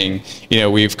was saying,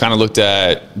 we've kind of looked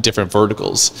at different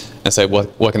verticals and said,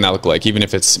 what can that look like? Even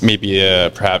if it's maybe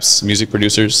perhaps music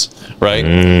producers, right?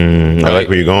 I like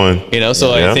where you're going.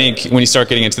 So I think when you start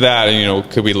getting into that,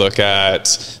 could we look at,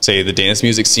 say, the dance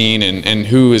music scene and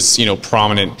who is,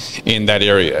 prominent in that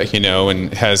area,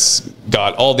 and has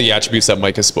got all the attributes that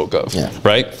Mike has spoke of,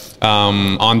 right?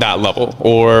 On that level,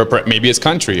 or maybe it's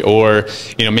country, or,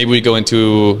 maybe we go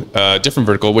into a different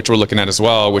vertical, which we're looking at as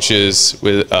well, which is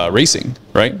with racing,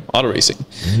 right? Auto racing,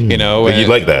 But you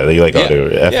like that? You like auto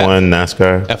F1,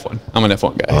 NASCAR? F1. I'm an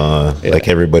F1 guy. Like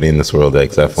everybody in this world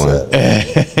likes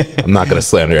F1. I'm not going to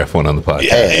slander F1 on the podcast.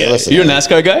 Hey, listen. You're a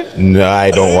NASCAR guy? No,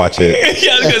 I don't watch it.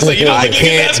 I was gonna say, I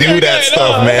can't do that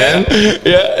stuff, man.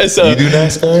 Yeah. So you do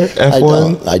NASCAR?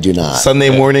 F1? I do not.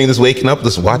 Sunday morning, just waking up,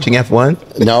 just watching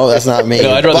F1? No, that's not me.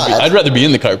 No, I'd rather be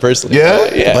in the car personally.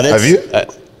 Yeah? But Have you?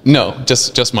 No,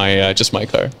 just my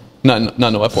car. Not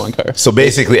no F1 car. So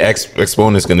basically,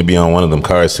 Exponent's going to be on one of them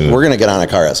cars soon. We're going to get on a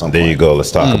car at some point. There you go.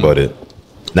 Let's talk about it.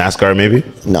 NASCAR, maybe?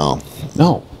 No.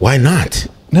 Why not?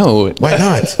 No. Why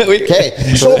not? Okay.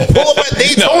 So pull up at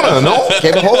Daytona, no?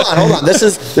 Okay, but hold on. This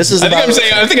is. I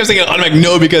think I'm saying an automatic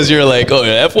no because you're like, you're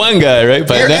an F1 guy, right?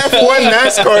 But You're F1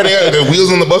 NASCAR. The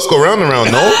wheels on the bus go round and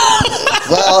round, no?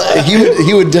 Well,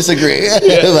 he would disagree.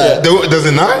 Does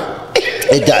it not?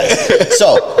 It does.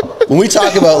 So when we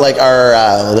talk about like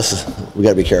our, we got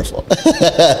to be careful.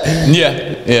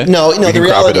 Yeah. No, the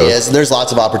reality is there's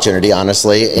lots of opportunity,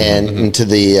 honestly, and into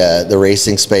the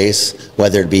racing space,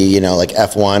 whether it be like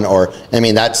F1 or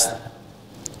that's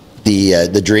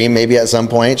the dream maybe at some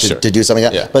point to do something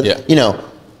like that. But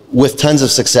with tons of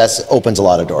success opens a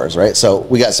lot of doors, right? So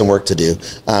we got some work to do,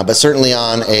 but certainly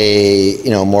on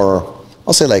a more,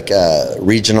 I'll say like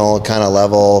regional kind of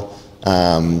level.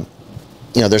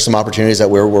 There's some opportunities that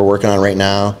we're working on right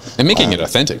now. And making it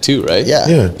authentic too, right?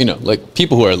 Yeah. Like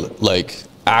people who are like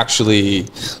actually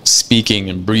speaking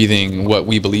and breathing what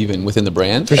we believe in within the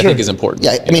brand, I think is important.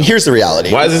 Yeah, here's the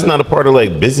reality. Why is this not a part of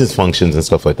like business functions and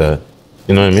stuff like that?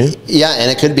 You know what I mean? Yeah,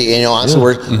 and it could be. Honestly,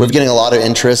 we're getting a lot of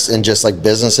interest in just like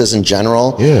businesses in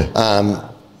general. Yeah.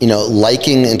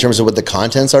 Liking in terms of what the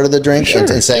contents are to the drink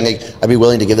and saying, like, I'd be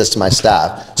willing to give this to my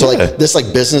staff. So like this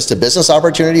like business to business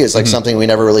opportunity is like something we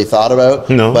never really thought about,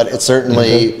 but it's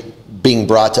certainly being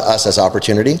brought to us as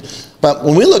opportunity. But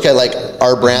when we look at like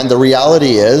our brand, the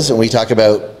reality is, and we talk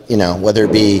about, whether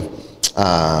it be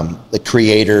the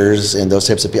creators and those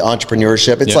types of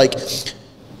entrepreneurship, it's like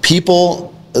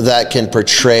people that can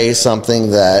portray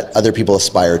something that other people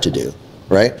aspire to do,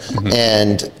 right?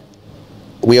 And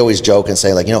we always joke and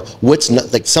say, like, what's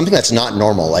like something that's not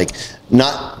normal, like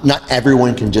not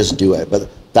everyone can just do it, but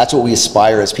that's what we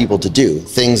aspire as people to do.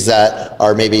 Things that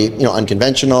are maybe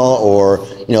unconventional, or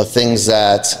things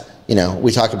that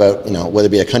we talk about, whether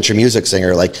it be a country music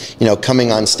singer, like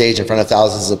coming on stage in front of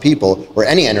thousands of people, or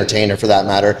any entertainer for that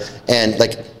matter, and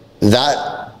like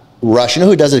that rush.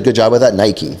 Who does a good job with that?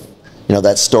 Nike.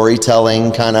 That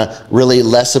storytelling, kind of really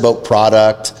less about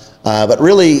product, but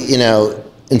really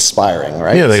inspiring,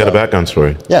 right? Yeah, they got a background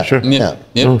story. Yeah, sure. Yeah.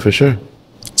 No, for sure.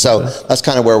 So that's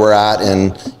kind of where we're at,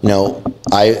 and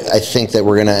I think that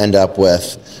we're going to end up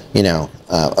with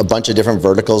a bunch of different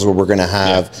verticals where we're going to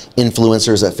have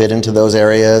influencers that fit into those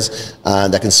areas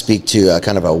that can speak to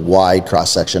kind of a wide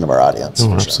cross section of our audience.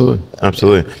 Oh, absolutely,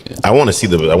 absolutely. Yeah. I want to see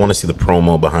the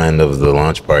promo behind of the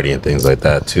launch party and things like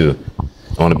that too.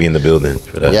 I want to be in the building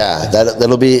for that. Yeah,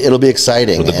 it'll be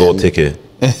exciting. With the gold ticket,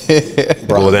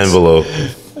 gold envelope.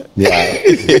 Yeah,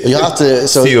 you have to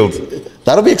sealed.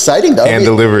 That'll be exciting.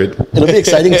 Delivered. It'll be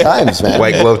exciting times, man.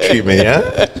 White glove treatment,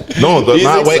 yeah? No,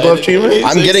 not white glove treatment.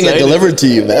 I'm getting it delivered to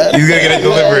you, man. He's gonna get it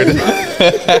delivered.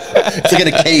 To get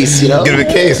a case, Get a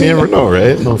case. You never know,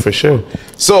 right? No, for sure.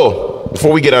 So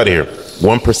before we get out of here,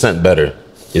 1% better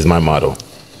is my motto.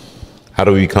 How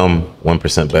do we become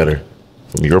 1% better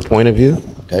from your point of view?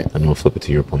 Okay. And we'll flip it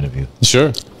to your point of view.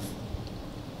 Sure.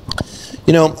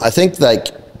 I think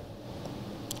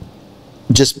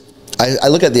I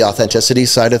look at the authenticity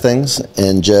side of things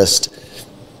and just,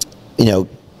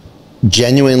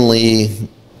 genuinely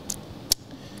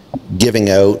giving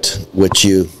out what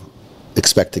you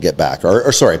expect to get back,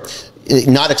 or sorry,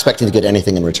 not expecting to get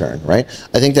anything in return, right?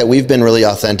 I think that we've been really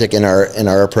authentic in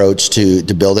our approach to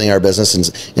building our business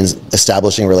and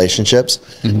establishing relationships,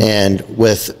 and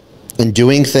in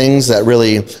doing things that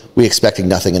really we expecting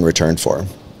nothing in return for.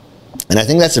 And I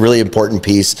think that's a really important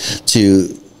piece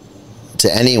to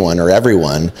anyone or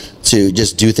everyone, to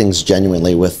just do things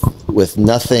genuinely with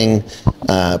nothing,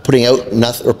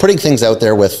 putting things out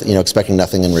there with expecting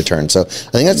nothing in return. So I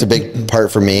think that's a big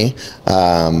part for me.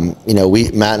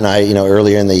 Matt and I,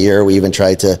 earlier in the year, we even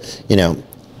tried to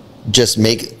just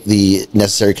make the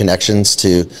necessary connections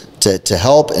to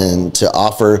help and to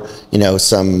offer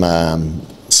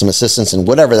some assistance in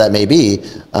whatever that may be,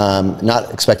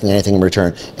 not expecting anything in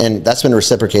return. And that's been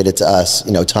reciprocated to us,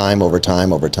 time over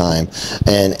time over time,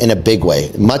 and in a big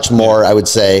way. Much more, I would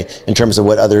say, in terms of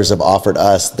what others have offered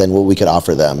us than what we could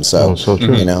offer them. So, so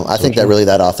true. I think that really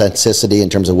that authenticity in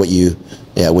terms of what you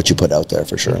put out there,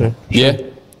 for sure. Okay. Yeah.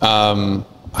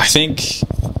 I think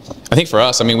for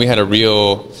us, we had a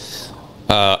real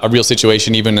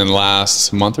situation even in the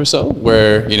last month or so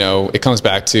where, it comes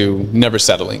back to never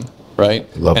settling. Right?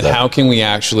 Love and that. how can we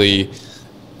actually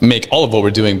make all of what we're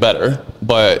doing better?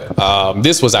 But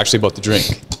this was actually about the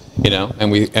drink,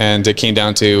 and it came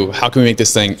down to how can we make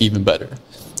this thing even better?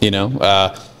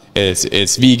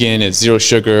 It's vegan, it's zero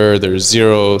sugar, there's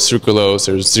zero sucralose,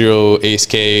 there's zero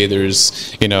ACE-K,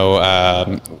 there's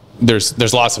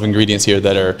lots of ingredients here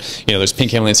that are, there's pink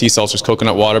Himalayan sea salts, there's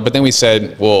coconut water. But then we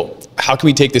said, well, how can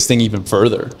we take this thing even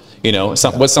further?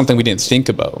 What's something we didn't think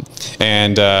about?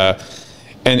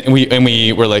 And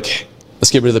we were like,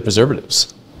 let's get rid of the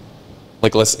preservatives.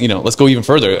 Like, let's go even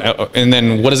further. And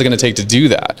then what is it going to take to do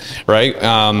that, right?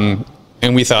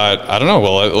 And we thought, I don't know,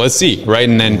 well, let's see, right?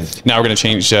 And then now we're going to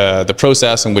change the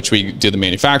process in which we do the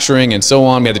manufacturing and so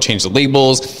on. We had to change the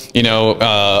labels,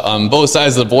 on both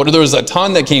sides of the border. There was a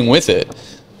ton that came with it,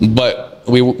 but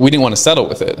we didn't want to settle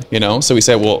with it, So we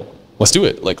said, well, let's do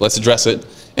it. Like, let's address it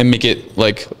and make it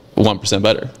like 1%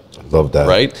 better. Love that.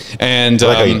 Right? And I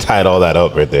like how you tied all that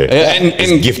up right there.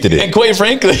 And gifted it. And quite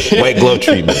frankly, white glove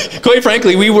treatment. Quite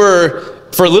frankly, we were,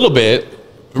 for a little bit,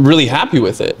 really happy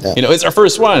with it. Yeah. It's our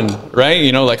first one,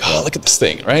 right? Like, oh, look at this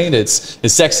thing, right? It's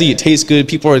sexy, it tastes good,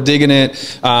 people are digging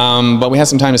it. But we had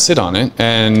some time to sit on it,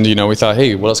 and we thought,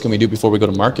 hey, what else can we do before we go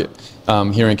to market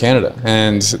here in Canada?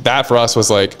 And that for us was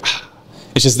like,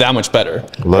 it's just that much better,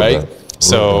 right?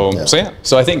 So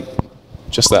I think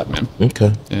just that, man.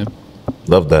 Okay. Yeah.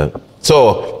 Love that.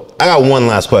 So I got one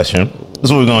last question. This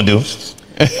is what we're gonna do.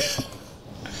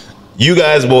 You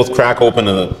guys both crack open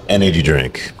an energy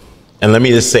drink. And let me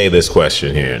just say this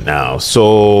question here now.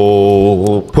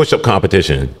 So push-up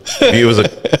competition. If it was a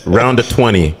round of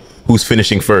 20, who's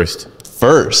finishing first?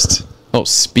 First? Oh,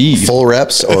 speed. Full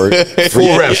reps or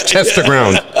full reps, chest to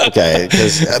ground. Okay,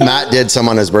 because Matt did some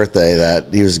on his birthday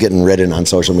that he was getting ridden on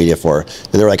social media for.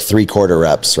 They were like 3/4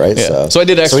 reps, right? Yeah. So I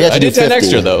did extra. I did 10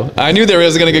 extra though. I knew there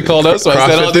was going to get called out, so I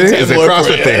said I'll do 10 It's a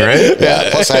CrossFit thing, right? Yeah.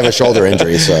 Plus I have a shoulder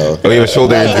injury, so. Oh, you have a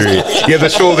shoulder injury. You have a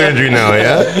shoulder injury now,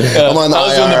 yeah? I'm on the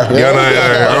IR. You're on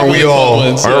IR. Aren't we all?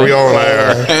 Aren't we all on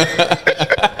IR?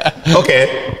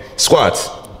 Okay. Squats.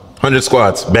 100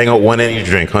 squats. Bang out one energy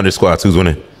drink. 100 squats. Who's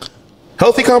winning?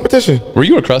 Healthy competition. Were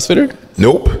you a CrossFitter?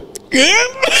 Nope.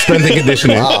 Strength and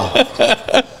conditioning. Wow.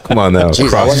 Come on now, Jeez,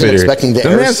 CrossFitter. I wasn't expecting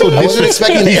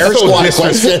the air squat question.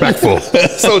 Disrespectful.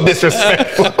 So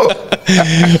disrespectful.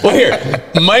 Well, here,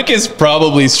 Mike is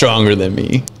probably stronger than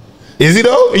me. Is he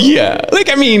though? Yeah. I've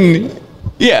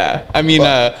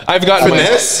gotten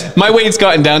finesse. My weight's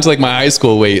gotten down to like my high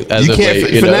school weight as you of can't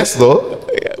late. finesse though.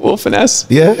 We'll finesse.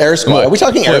 Yeah. Air squat. What? Are we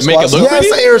talking air What, make it squats? look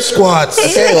Yes, air squats.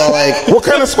 Okay, well, like, What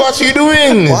kind of squats are you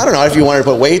doing? well, I don't know if you wanted to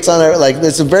put weights on it. Like,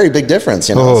 it's a very big difference,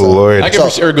 you know. Oh, Lord. I can for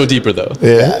sure go deeper though.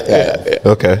 Yeah.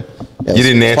 Okay. You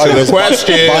didn't answer Part of the his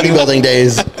question. Bodybuilding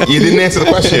days. You didn't answer the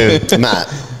question.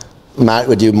 Matt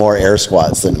would do more air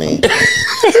squats than me.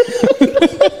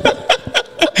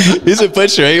 He's a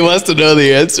pusher. He wants to know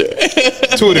the answer.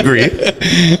 To a degree.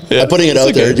 I'm putting it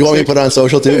out there. Do you want me to put it on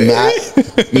social too?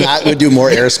 Matt would do more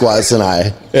air squats than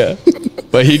I. Yeah.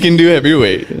 But he can do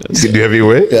heavyweight. You can do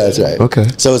heavyweight? Yeah, that's right. Okay.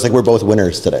 So it's like we're both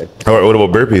winners today. All right, what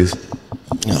about burpees?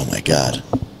 Oh my God.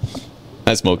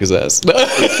 I smoke his ass.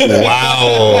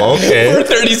 Wow. Okay. For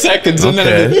 30 seconds. And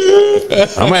Okay. then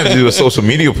I might have to do a social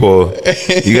media poll.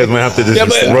 You guys might have to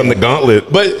just run the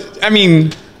gauntlet. But I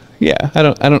mean, yeah, I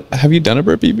don't have you done a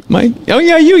burpee, Mike? Oh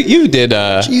yeah, you did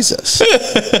Jesus.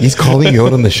 He's calling you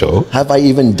out on the show? Have I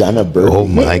even done a burpee? Oh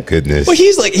my goodness. well,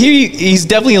 he's like he's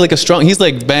definitely like he's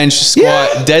like bench, squat,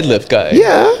 deadlift guy.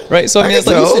 Yeah. Right? So I mean it's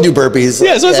like I used to do burpees.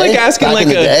 Yeah, so it's like asking back like in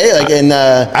the a- day, like in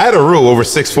I had a rule over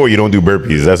 6'4", you don't do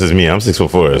burpees. That's just me. I'm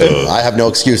 6'4", so I have no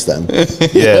excuse then.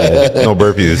 yeah, no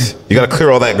burpees. You got to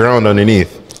clear all that ground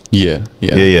underneath. Yeah.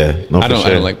 Yeah. No, I for don't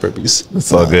sure. like burpees.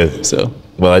 It's all good. So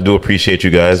Well, I do appreciate you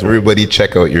guys. Everybody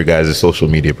check out your guys' social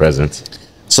media presence.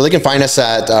 So they can find us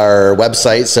at our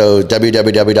website, so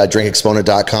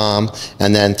www.drinkexponent.com,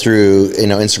 and then through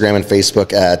Instagram and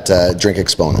Facebook at Drink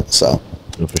Exponent. So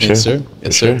Oh, for sure. Yes, sir. For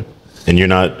Yes, sure. sir. And you're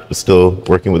not still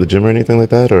working with the gym or anything like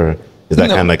that? Or is that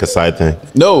No. kind of like a side thing?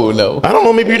 no. I don't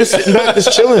know. Maybe you're just sitting back,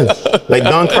 just chilling. Like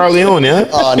Don Corleone, yeah?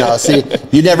 oh no, see,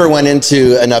 you never went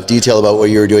into enough detail about what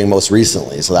you were doing most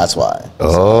recently, so that's why.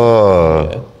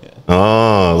 Oh.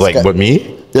 Oh, like guy- what,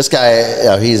 me? This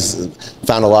guy, he's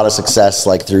found a lot of success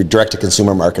like through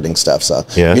direct-to-consumer marketing stuff. So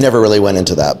Yeah. you never really went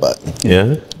into that, but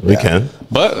Yeah, we can.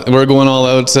 But we're going all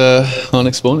out on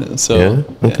Exponent. So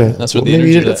Yeah, okay. that's what Well, the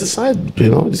maybe energy that's a side,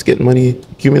 just getting money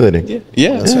accumulating.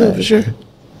 Yeah, that's Yeah, right. for sure.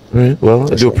 All right.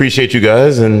 Well, I do appreciate you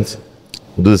guys, and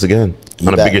we'll do this again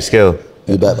on a bet. bigger scale.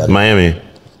 you bet, buddy. Miami,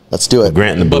 Let's do it.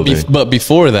 Grant in the But building. but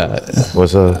before that,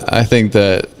 What's up? I think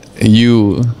that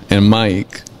you and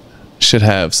Mike should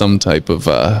have some type of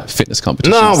fitness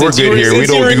competition. No, we're Since you good were- here. We since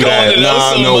you don't were do calling that. it out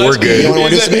No, so no, much. we're good. You wanna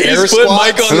do some He's air put squats?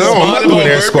 Mike on the No, I'm spot not about doing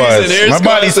air burpees squats. and air My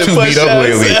body's squats too and beat up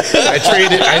push-ups. lately. I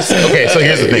traded. Okay, so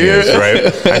here's the thing, is,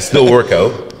 right? I still work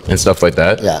out and stuff like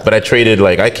that. Yeah. But I traded.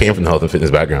 Like, I came from the health and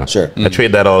fitness background. Sure. I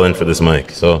trade that all in for this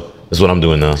mic. So this is what I'm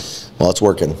doing now, Well, it's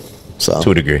working. So to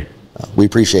a degree. we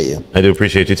appreciate you. I do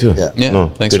appreciate you too. Yeah. Yeah,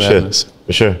 thanks good for shit. having us.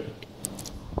 For sure.